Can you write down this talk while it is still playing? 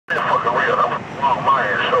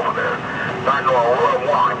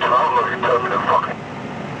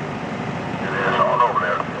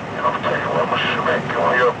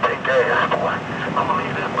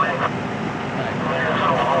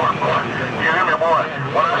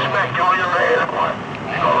want to respect all your man.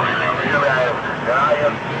 Really, I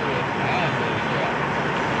am.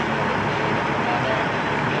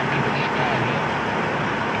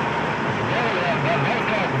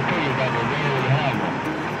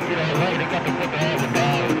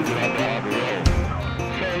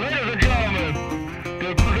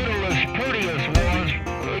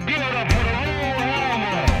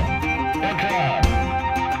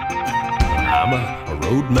 I'm a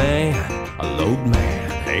road man, a load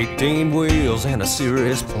man, 18 wheels and a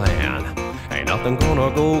serious plan. Ain't nothing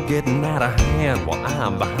gonna go getting out of hand while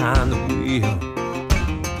I'm behind the wheel.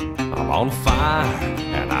 I'm on fire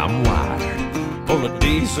and I'm wired, full of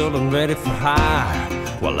diesel and ready for hire.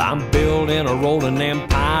 Well, I'm building a rolling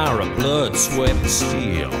empire of blood, sweat, and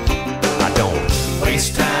steel. I don't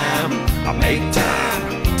waste time, I make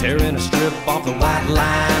time, tearing a strip off the white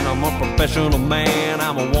line. I'm a professional man,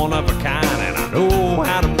 I'm a one of a kind, and I know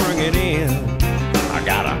how to bring it in. I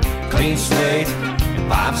got a clean slate in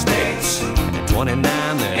 5 states, and 29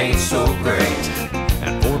 that ain't so great,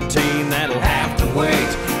 and 14 that'll have to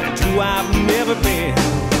wait, and 2 I've never been.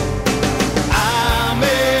 I'm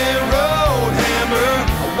a road hammer,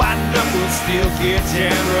 a white knuckle steel kid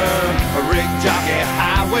jammer, a rig jockey,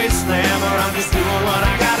 highway slammer. I'm just doing what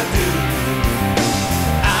I gotta do.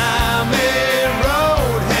 I'm a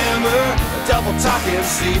road hammer, a double talking,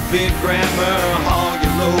 see big grammar, haul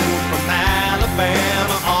your load from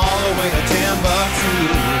Alabama all the way to Timbuktu.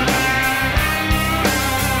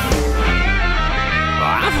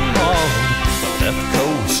 I've hauled the left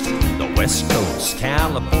coast, the west coast,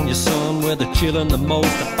 California sun where they're chilling the most.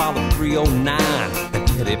 I follow 309 and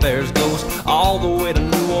Teddy Bear's ghost all the way to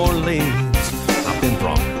New Orleans. I've been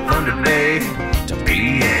from Thunder Bay to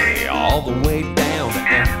PA, all the way down to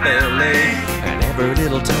FLA, and every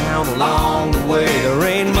little town along the way. There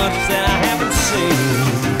ain't much that I haven't seen.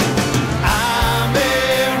 I'm a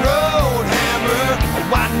road hammer, a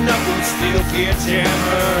white knuckle steel kid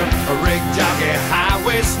jammer, a rig jockey,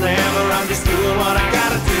 highway slammer. I'm just doing what I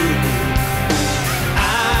gotta do.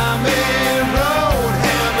 I'm a road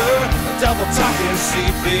hammer, a double talking, see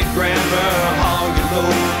big grammar, haul your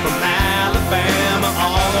load from Alabama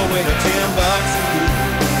all the way to Timbuktu.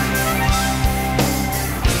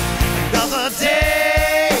 Another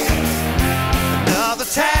day, another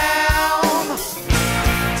town,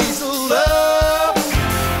 diesel love,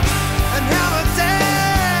 and hammer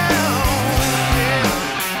down. Yeah.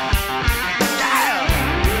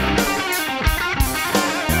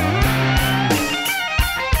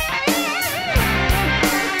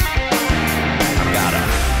 I've got a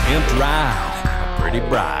pimp ride, a pretty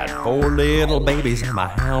bride, 4 little babies and my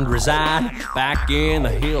hound reside back in the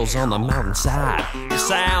hills on the mountainside,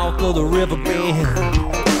 south of the river bend.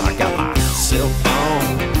 I got my cell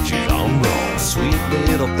phone, she's on roll, sweet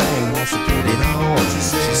little thing wants to get it on.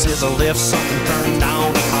 She says I left something turned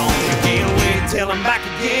on at home, she can't wait till I'm back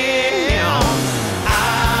again.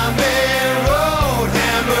 I'm a road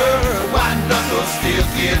hammer, white knuckle steel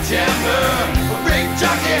kid jammer, a rig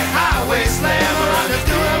jockey, highway slammer. I'm just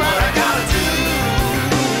doing what I gotta do.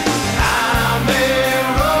 I'm a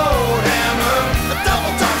road hammer, a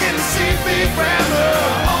double talking, see big grammar,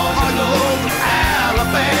 all your load from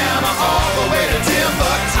Alabama all the way to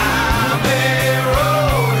Timbuktu. I'm a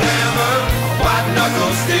road hammer, a white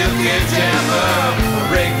knuckle steel kid jammer,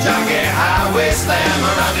 a rig jockey, highway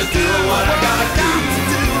slammer. I'm just doing what I gotta do.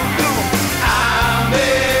 I'm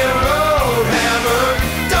a road hammer,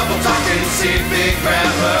 double talking, see big grammar.